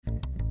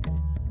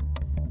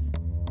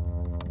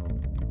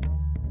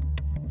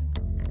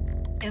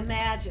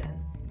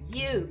Imagine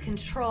you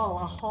control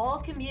a whole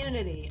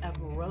community of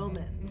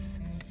Romans.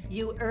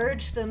 You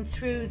urge them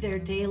through their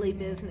daily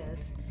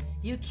business.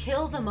 You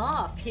kill them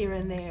off here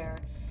and there.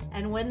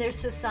 And when their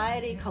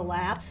society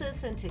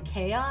collapses into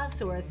chaos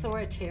or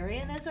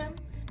authoritarianism,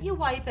 you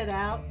wipe it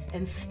out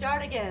and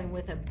start again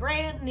with a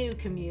brand new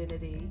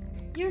community.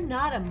 You're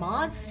not a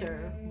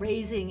monster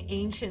raising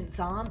ancient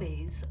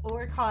zombies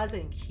or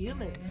causing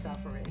human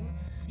suffering.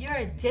 You're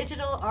a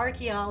digital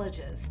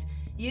archaeologist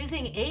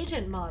using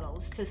agent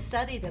models to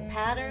study the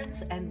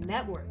patterns and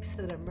networks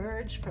that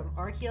emerge from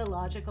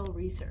archaeological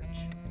research.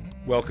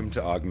 Welcome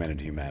to Augmented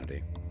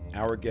Humanity.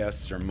 Our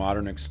guests are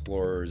modern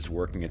explorers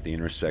working at the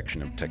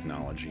intersection of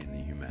technology and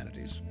the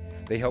humanities.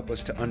 They help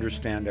us to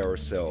understand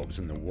ourselves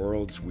and the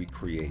worlds we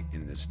create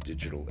in this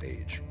digital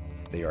age.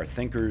 They are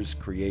thinkers,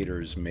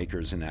 creators,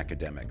 makers, and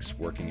academics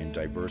working in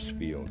diverse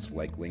fields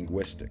like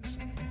linguistics,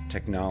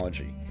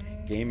 technology,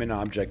 game and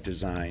object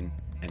design,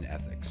 and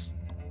ethics.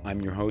 I'm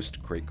your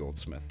host, Craig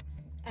Goldsmith.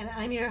 And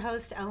I'm your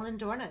host, Ellen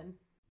Dornan.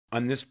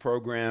 On this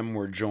program,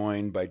 we're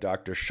joined by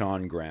Dr.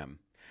 Sean Graham.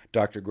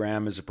 Dr.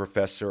 Graham is a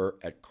professor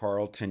at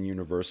Carleton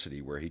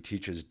University, where he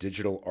teaches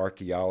digital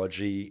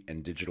archaeology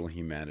and digital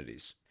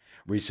humanities.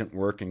 Recent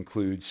work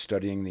includes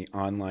studying the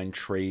online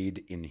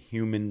trade in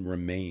human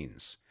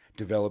remains,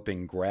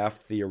 developing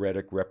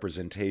graph-theoretic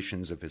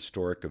representations of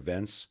historic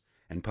events,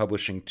 and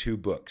publishing 2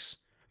 books,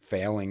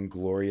 Failing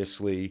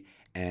Gloriously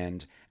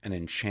and An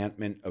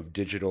Enchantment of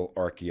Digital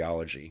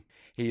Archaeology.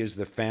 He is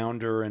the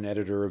founder and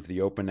editor of the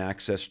open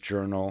access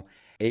journal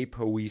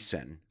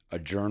Apoisen, a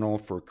journal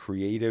for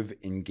creative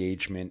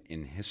engagement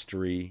in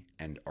history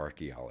and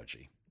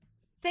archaeology.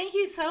 Thank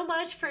you so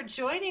much for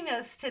joining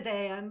us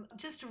today. I'm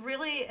just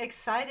really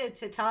excited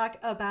to talk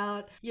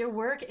about your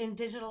work in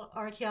digital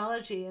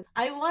archaeology.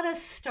 I want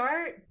to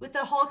start with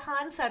the whole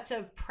concept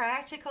of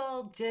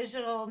practical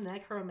digital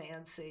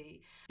necromancy,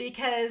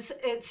 because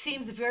it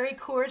seems very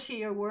core to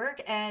your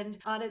work, and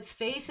on its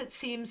face, it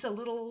seems a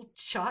little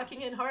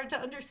shocking and hard to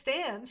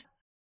understand.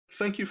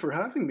 Thank you for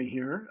having me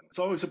here. It's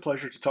always a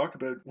pleasure to talk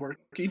about work,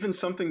 even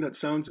something that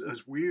sounds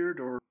as weird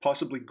or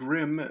possibly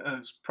grim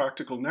as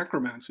practical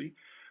necromancy.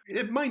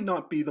 It might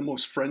not be the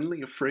most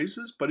friendly of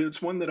phrases, but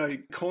it's one that I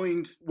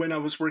coined when I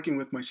was working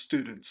with my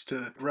students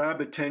to grab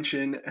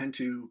attention and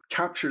to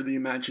capture the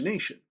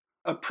imagination.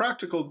 A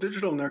practical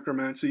digital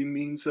necromancy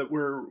means that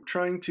we're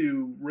trying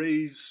to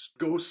raise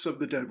ghosts of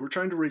the dead. We're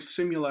trying to raise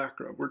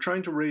simulacra. We're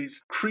trying to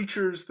raise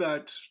creatures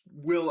that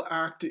will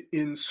act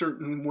in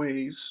certain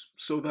ways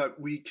so that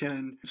we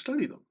can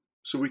study them,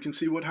 so we can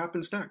see what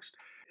happens next.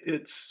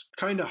 It's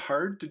kind of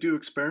hard to do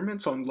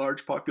experiments on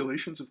large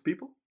populations of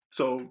people.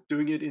 So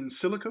doing it in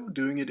silico,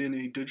 doing it in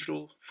a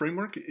digital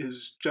framework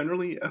is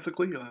generally,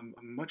 ethically, a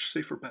much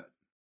safer bet.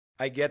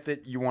 I get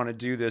that you want to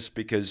do this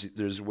because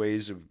there's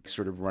ways of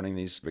sort of running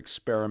these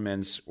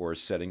experiments or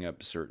setting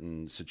up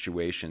certain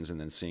situations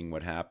and then seeing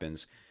what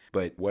happens.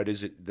 But what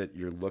is it that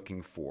you're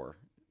looking for?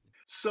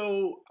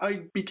 So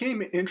I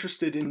became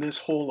interested in this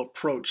whole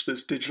approach,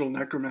 this digital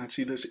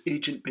necromancy, this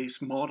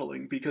agent-based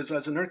modeling, because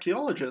as an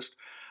archaeologist,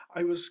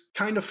 I was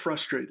kind of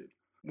frustrated.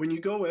 When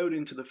you go out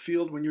into the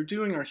field, when you're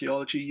doing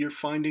archaeology, you're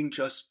finding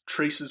just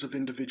traces of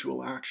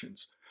individual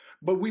actions.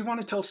 But we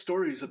want to tell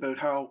stories about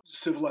how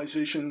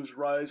civilizations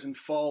rise and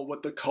fall,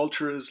 what the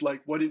culture is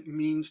like, what it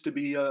means to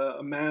be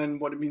a man,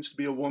 what it means to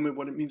be a woman,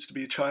 what it means to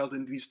be a child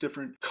in these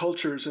different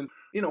cultures. And,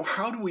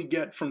 how do we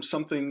get from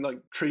something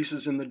like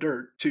traces in the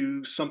dirt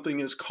to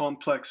something as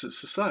complex as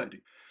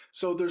society?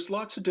 So there's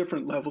lots of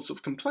different levels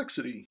of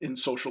complexity in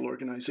social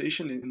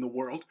organization in the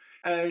world.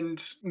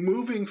 And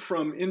moving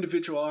from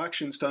individual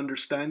actions to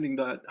understanding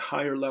that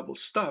higher level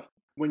stuff,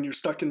 when you're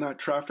stuck in that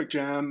traffic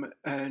jam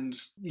and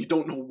you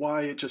don't know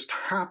why, it just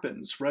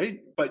happens, right?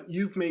 But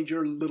you've made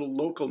your little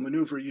local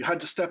maneuver. You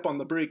had to step on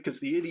the brake because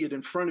the idiot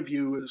in front of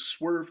you is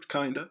swerved,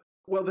 kind of.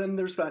 Well, then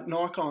there's that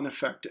knock-on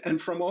effect.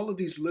 And from all of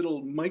these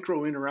little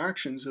micro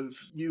interactions of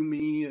you,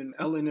 me, and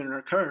Ellen in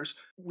our cars,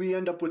 we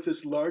end up with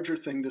this larger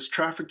thing, this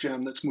traffic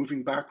jam that's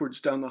moving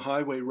backwards down the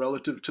highway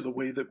relative to the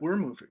way that we're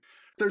moving.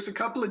 There's a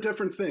couple of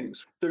different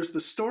things. There's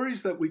the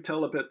stories that we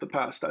tell about the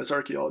past as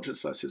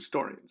archaeologists, as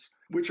historians,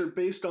 which are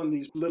based on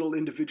these little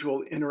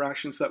individual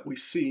interactions that we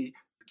see.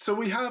 So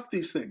we have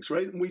these things,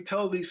 right? And we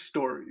tell these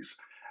stories.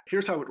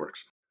 Here's how it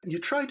works. You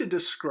try to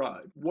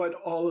describe what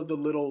all of the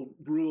little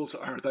rules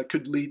are that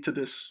could lead to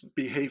this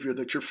behavior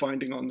that you're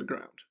finding on the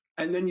ground.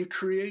 And then you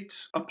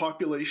create a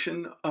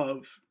population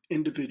of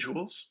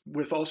individuals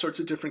with all sorts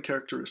of different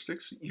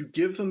characteristics. You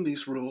give them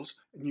these rules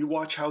and you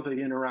watch how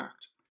they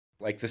interact.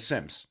 Like The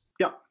Sims?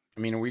 Yeah.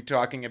 I mean, are we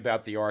talking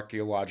about the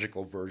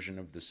archaeological version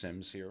of The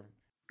Sims here?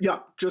 Yeah,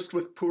 just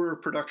with poorer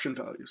production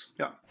values.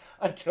 Yeah.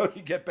 Until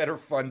you get better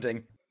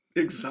funding.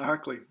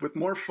 Exactly. With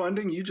more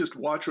funding, you just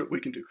watch what we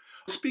can do.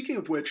 Speaking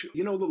of which,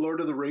 the Lord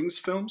of the Rings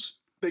films?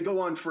 They go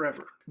on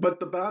forever.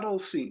 But the battle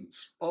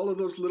scenes, all of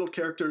those little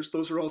characters,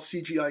 those are all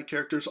CGI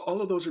characters.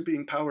 All of those are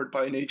being powered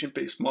by an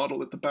agent-based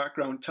model at the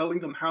background, telling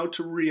them how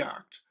to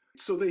react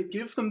So they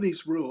give them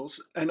these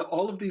rules, and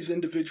all of these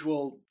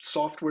individual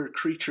software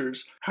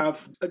creatures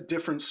have a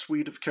different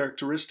suite of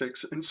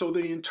characteristics. And so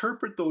they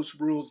interpret those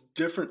rules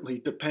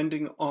differently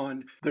depending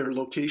on their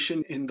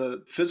location in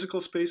the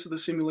physical space of the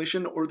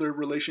simulation or their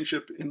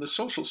relationship in the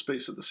social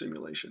space of the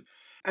simulation.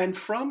 And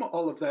from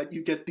all of that,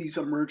 you get these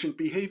emergent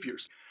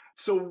behaviors.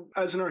 So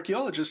as an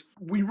archaeologist,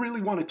 we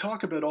really want to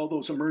talk about all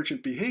those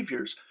emergent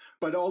behaviors,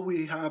 but all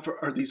we have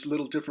are these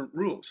little different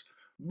rules.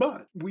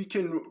 But we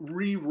can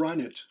rerun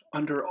it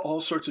under all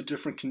sorts of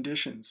different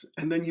conditions.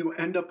 And then you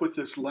end up with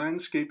this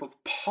landscape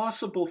of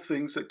possible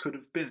things that could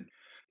have been.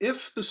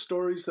 If the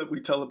stories that we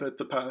tell about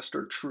the past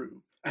are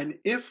true, and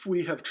if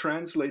we have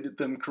translated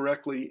them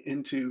correctly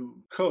into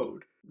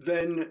code,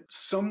 then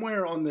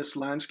somewhere on this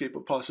landscape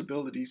of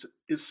possibilities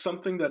is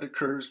something that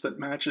occurs that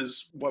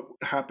matches what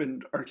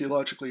happened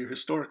archaeologically or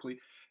historically.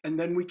 And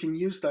then we can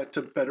use that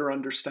to better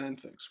understand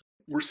things.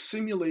 We're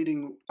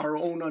simulating our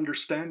own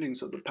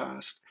understandings of the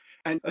past.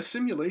 And a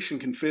simulation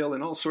can fail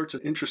in all sorts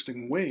of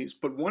interesting ways,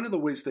 but one of the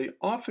ways they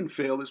often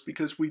fail is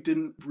because we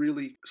didn't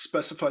really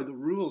specify the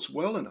rules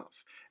well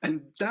enough.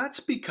 And that's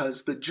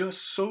because the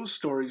just so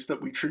stories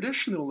that we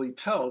traditionally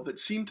tell that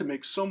seem to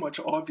make so much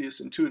obvious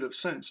intuitive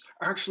sense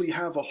actually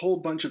have a whole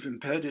bunch of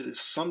embedded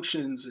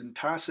assumptions and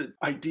tacit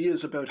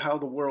ideas about how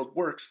the world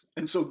works.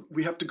 And so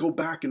we have to go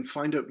back and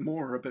find out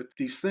more about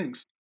these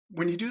things.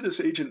 When you do this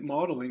agent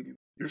modeling,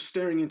 you're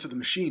staring into the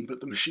machine,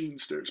 but the machine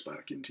stares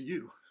back into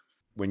you.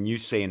 When you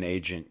say an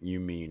agent, you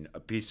mean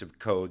a piece of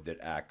code that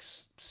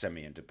acts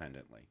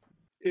semi-independently.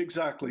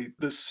 Exactly.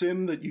 The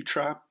sim that you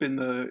trap in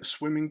the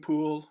swimming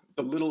pool,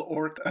 the little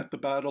orc at the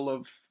battle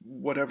of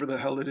whatever the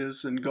hell it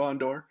is in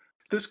Gondor.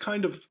 This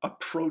kind of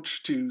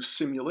approach to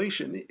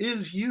simulation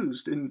is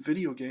used in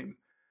video game.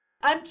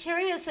 I'm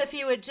curious if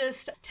you would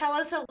just tell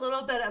us a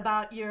little bit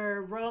about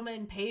your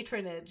Roman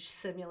patronage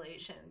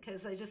simulation,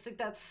 because I just think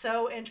that's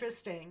so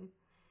interesting.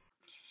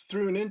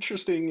 Through an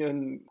interesting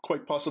and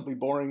quite possibly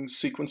boring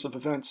sequence of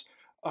events,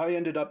 I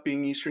ended up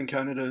being Eastern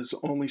Canada's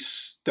only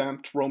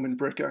stamped Roman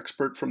brick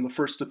expert from the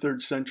 1st to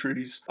 3rd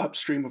centuries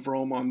upstream of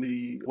Rome on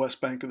the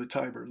west bank of the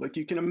Tiber. Like,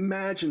 you can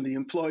imagine the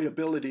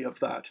employability of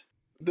that.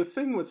 The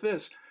thing with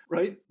this,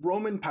 right?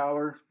 Roman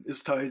power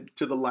is tied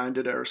to the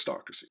landed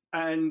aristocracy,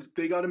 and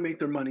they got to make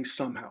their money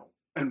somehow.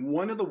 And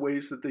one of the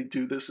ways that they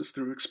do this is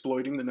through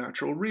exploiting the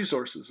natural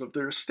resources of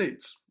their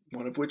estates,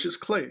 one of which is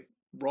clay.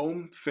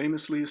 Rome,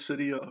 famously a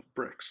city of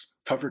bricks,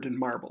 covered in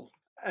marble.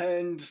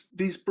 And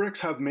these bricks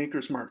have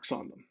maker's marks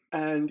on them.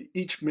 And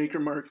each maker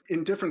mark,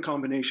 in different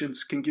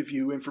combinations, can give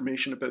you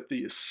information about the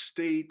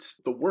estate,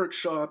 the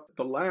workshop,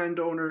 the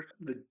landowner,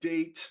 the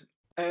date.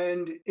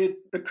 And it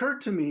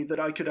occurred to me that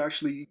I could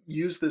actually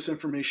use this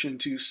information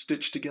to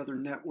stitch together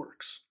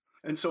networks.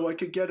 And so I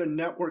could get a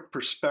network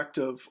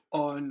perspective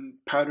on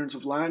patterns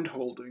of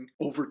landholding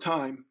over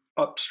time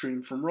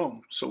upstream from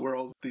Rome, so where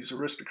all these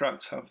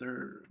aristocrats have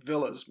their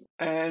villas.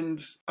 And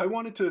I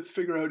wanted to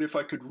figure out if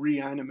I could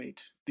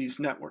reanimate these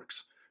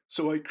networks.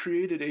 So I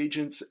created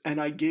agents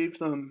and I gave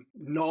them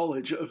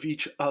knowledge of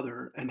each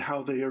other and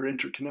how they are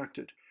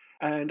interconnected.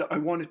 And I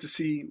wanted to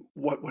see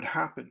what would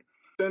happen.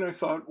 Then I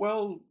thought,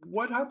 well,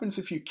 what happens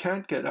if you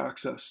can't get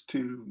access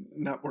to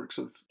networks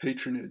of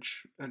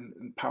patronage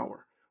and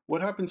power?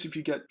 What happens if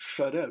you get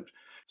shut out?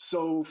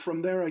 So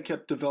from there, I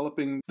kept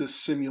developing this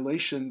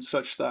simulation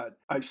such that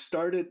I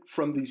started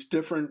from these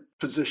different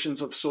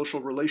positions of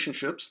social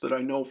relationships that I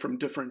know from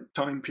different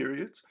time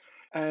periods.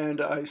 And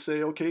I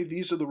say, okay,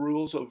 these are the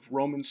rules of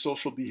Roman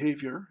social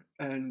behavior,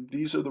 and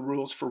these are the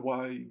rules for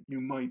why you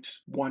might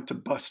want to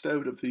bust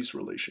out of these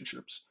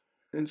relationships.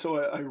 And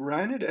so I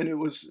ran it, and it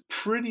was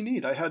pretty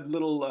neat. I had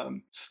little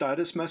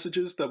status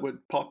messages that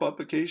would pop up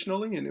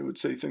occasionally, and it would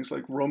say things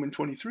like Roman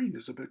 23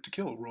 is about to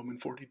kill Roman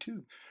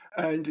 42.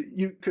 And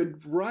you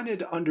could run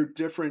it under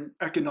different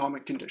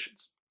economic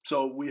conditions.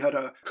 So we had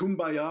a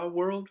kumbaya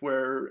world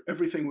where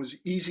everything was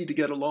easy to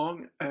get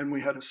along, and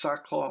we had a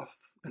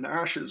sackcloth and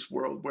ashes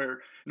world where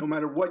no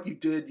matter what you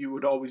did, you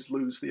would always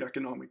lose the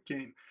economic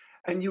game.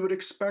 And you would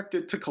expect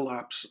it to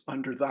collapse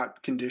under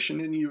that condition,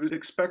 and you would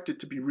expect it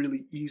to be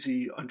really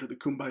easy under the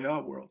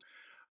kumbaya world.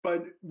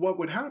 But what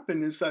would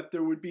happen is that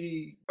there would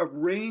be a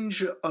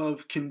range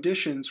of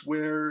conditions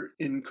where,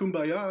 in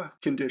kumbaya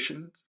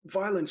conditions,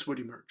 violence would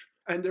emerge.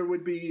 And there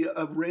would be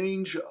a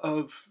range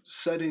of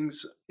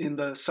settings in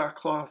the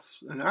sackcloth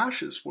and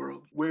ashes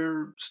world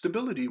where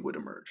stability would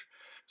emerge.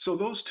 So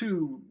those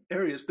two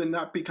areas, then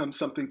that becomes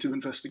something to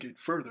investigate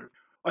further.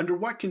 Under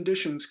what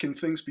conditions can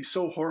things be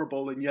so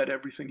horrible and yet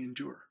everything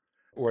endure?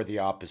 Or the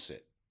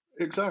opposite.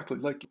 Exactly,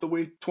 like the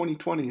way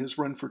 2020 has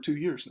run for 2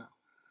 years now.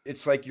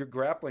 It's like you're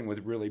grappling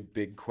with really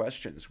big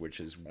questions, which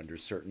is under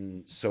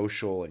certain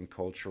social and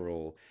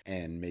cultural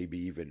and maybe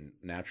even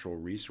natural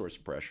resource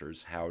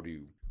pressures, how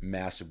do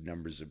massive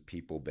numbers of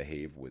people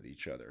behave with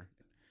each other?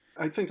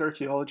 I think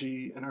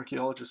archaeology and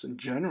archaeologists in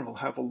general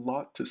have a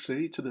lot to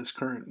say to this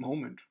current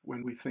moment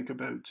when we think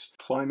about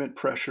climate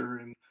pressure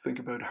and think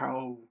about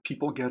how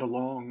people get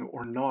along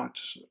or not,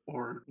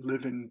 or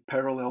live in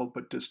parallel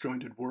but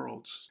disjointed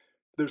worlds.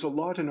 there's a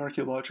lot an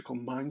archaeological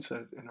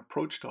mindset and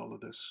approach to all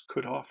of this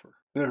could offer.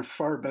 There are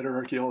far better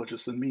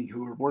archaeologists than me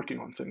who are working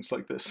on things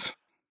like this.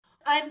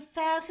 I'm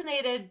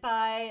fascinated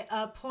by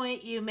a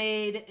point you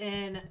made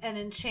in An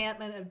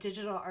Enchantment of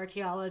Digital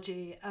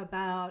Archaeology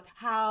about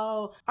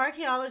how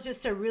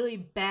archaeologists are really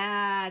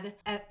bad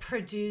at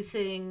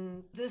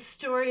producing the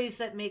stories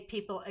that make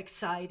people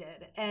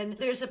excited. And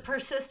there's a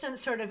persistent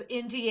sort of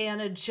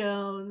Indiana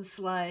Jones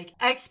like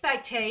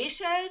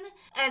expectation.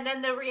 And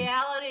then the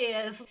reality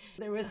is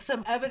there was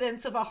some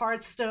evidence of a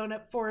hearthstone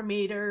at 4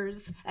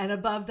 meters, and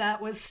above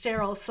that was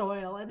sterile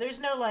soil. And there's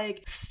no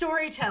like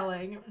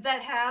storytelling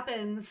that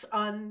happens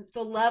on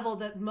the level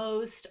that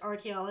most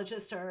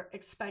archaeologists are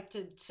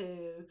expected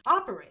to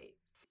operate.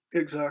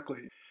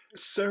 Exactly.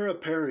 Sarah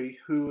Perry,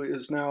 who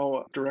is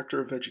now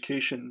Director of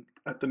Education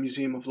at the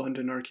Museum of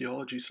London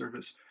Archaeology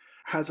Service,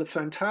 has a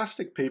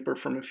fantastic paper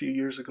from a few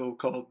years ago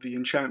called The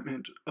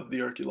Enchantment of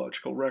the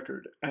Archaeological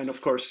Record. And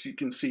of course, you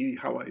can see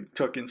how I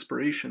took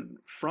inspiration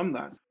from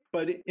that.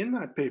 But in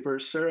that paper,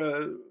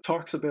 Sarah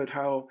talks about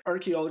how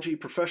archaeology,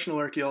 professional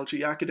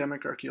archaeology,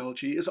 academic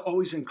archaeology is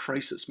always in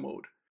crisis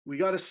mode. We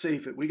got to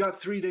save it. We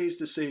got 3 days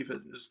to save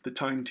it, is the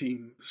Time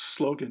Team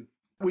slogan.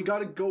 We got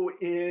to go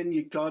in,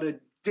 you got to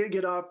dig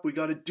it up, we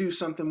got to do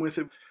something with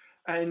it.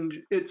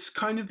 And it's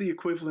kind of the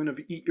equivalent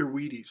of eat your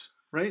Wheaties,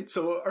 right?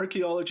 So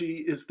archaeology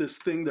is this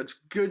thing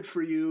that's good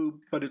for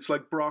you, but it's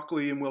like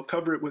broccoli and we'll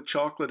cover it with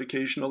chocolate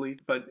occasionally,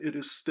 but it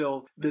is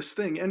still this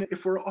thing. And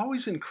if we're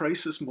always in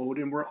crisis mode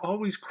and we're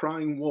always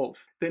crying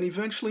wolf, then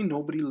eventually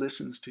nobody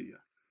listens to you.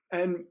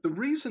 And the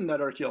reason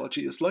that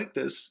archaeology is like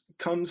this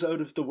comes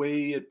out of the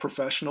way it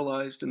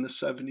professionalized in the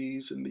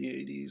 70s and the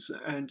 80s,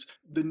 and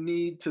the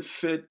need to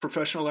fit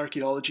professional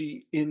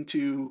archaeology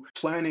into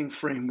planning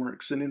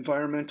frameworks and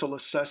environmental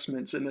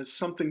assessments, and as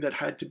something that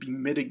had to be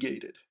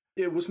mitigated.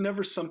 It was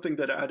never something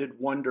that added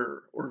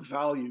wonder or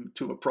value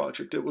to a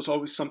project. It was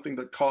always something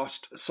that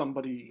cost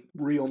somebody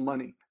real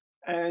money.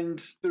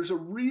 And there's a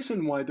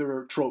reason why there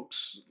are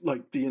tropes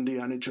like the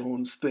Indiana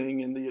Jones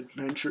thing and the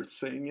adventure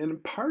thing.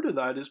 And part of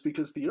that is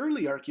because the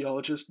early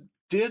archaeologists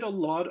did a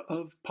lot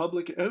of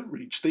public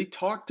outreach. They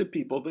talked to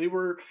people. They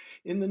were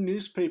in the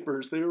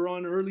newspapers. They were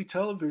on early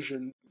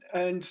television.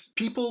 And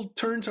people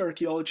turned to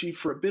archaeology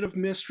for a bit of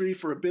mystery,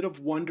 for a bit of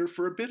wonder,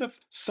 for a bit of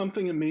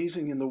something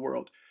amazing in the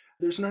world.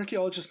 There's an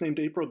archaeologist named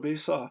April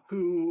Besa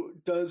who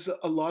does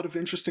a lot of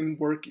interesting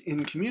work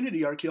in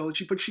community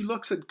archaeology, but she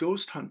looks at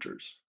ghost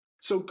hunters.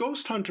 So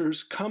ghost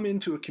hunters come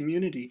into a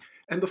community,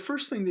 and the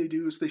first thing they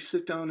do is they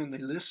sit down and they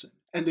listen.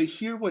 And they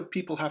hear what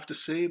people have to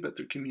say about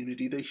their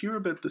community. They hear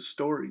about the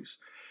stories.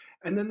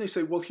 And then they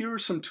say, well, here are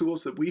some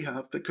tools that we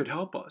have that could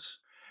help us.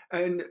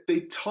 And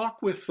they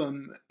talk with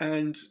them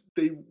and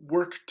they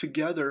work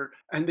together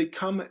and they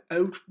come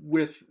out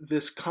with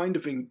this kind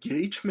of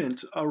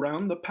engagement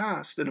around the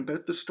past and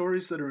about the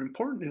stories that are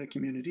important in a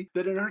community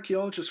that an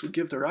archaeologist would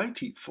give their eye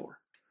teeth for.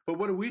 But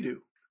what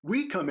do?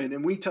 We come in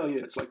and we tell you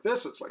it's like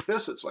this, it's like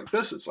this, it's like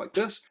this, it's like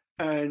this.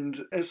 And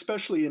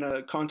especially in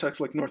a context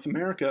like North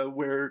America,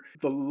 where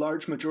the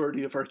large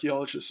majority of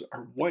archaeologists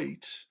are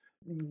white,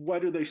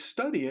 what are they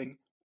studying?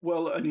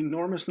 Well, an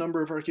enormous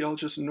number of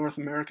archaeologists in North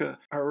America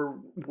are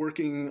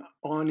working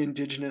on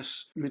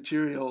Indigenous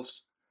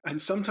materials.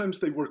 And sometimes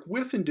they work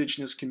with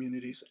Indigenous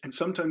communities, and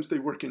sometimes they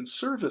work in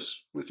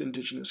service with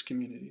Indigenous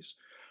communities.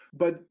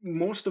 But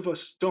most of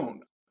us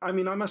don't. I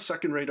mean, I'm a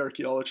second-rate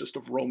archaeologist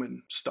of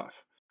Roman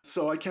stuff.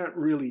 So I can't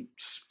really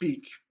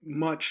speak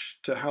much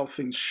to how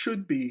things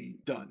should be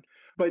done.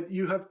 But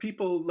you have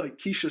people like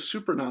Keisha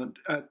Supernant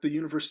at the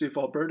University of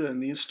Alberta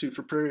and the Institute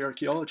for Prairie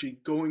Archaeology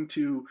going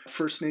to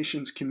First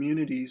Nations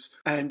communities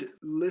and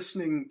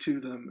listening to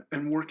them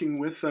and working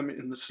with them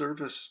in the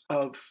service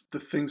of the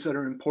things that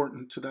are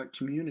important to that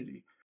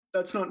community.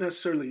 That's not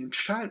necessarily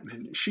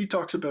enchantment. She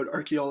talks about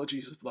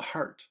archaeologies of the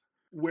heart,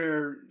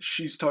 where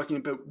she's talking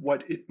about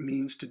what it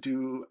means to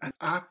do an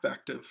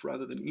affective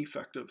rather than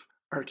effective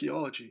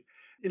archaeology.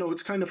 You know,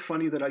 it's kind of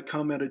funny that I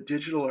come at a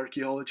digital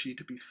archaeology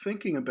to be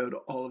thinking about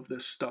all of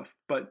this stuff,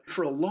 but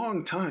for a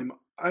long time,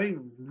 I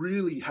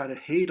really had a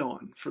hate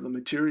on for the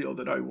material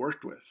that I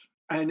worked with.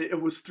 And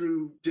it was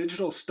through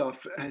digital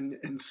stuff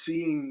and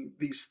seeing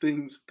these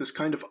things, this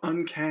kind of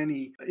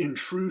uncanny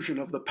intrusion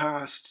of the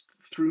past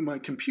through my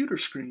computer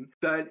screen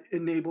that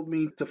enabled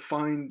me to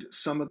find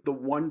some of the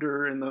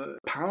wonder and the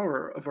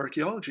power of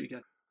archaeology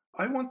again.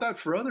 I want that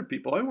for other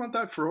people. I want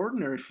that for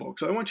ordinary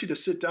folks. I want you to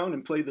sit down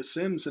and play The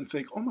Sims and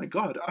think, oh my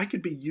God, I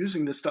could be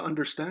using this to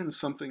understand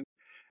something.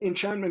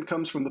 Enchantment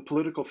comes from the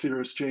political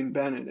theorist Jane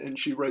Bennett, and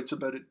she writes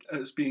about it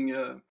as being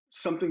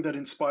something that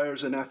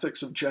inspires an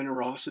ethics of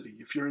generosity.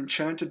 If you're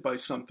enchanted by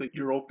something,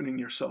 you're opening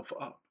yourself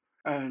up.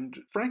 And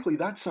frankly,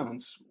 that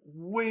sounds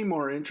way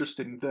more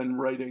interesting than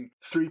writing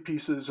 3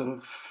 pieces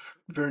of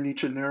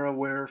Vernice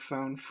narrowware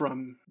found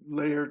from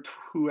layer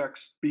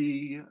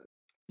 2xb.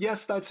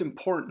 Yes, that's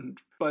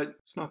important, but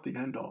it's not the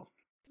end all.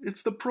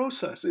 It's the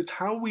process. It's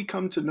how we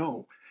come to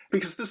know.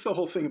 Because this is the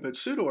whole thing about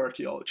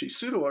pseudo-archaeology.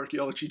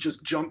 Pseudo-archaeology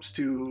just jumps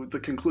to the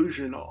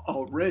conclusion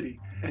already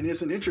and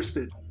isn't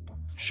interested.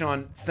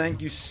 Sean,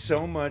 thank you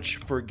so much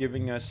for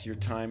giving us your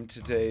time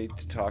today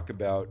to talk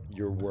about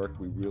your work.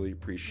 We really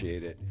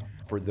appreciate it.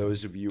 For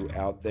those of you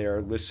out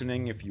there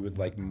listening, if you would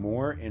like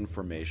more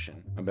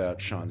information about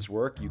Sean's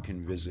work, you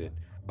can visit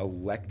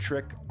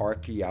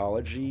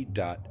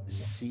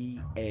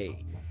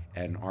electricarchaeology.ca.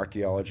 And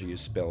archaeology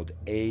is spelled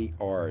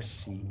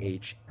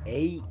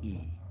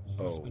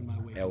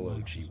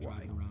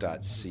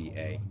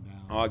ARCHAEOLOGY.ca.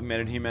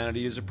 Augmented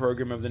Humanity is a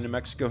program of the New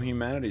Mexico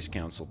Humanities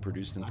Council,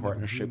 produced in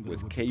partnership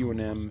with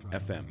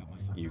KUNM-FM.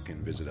 You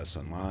can visit us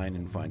online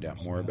and find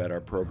out more about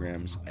our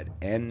programs at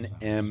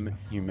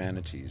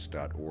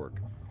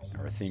nmhumanities.org.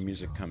 Our theme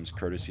music comes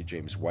courtesy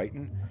James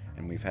Whiten,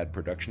 and we've had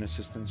production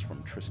assistance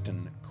from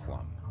Tristan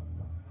Klum.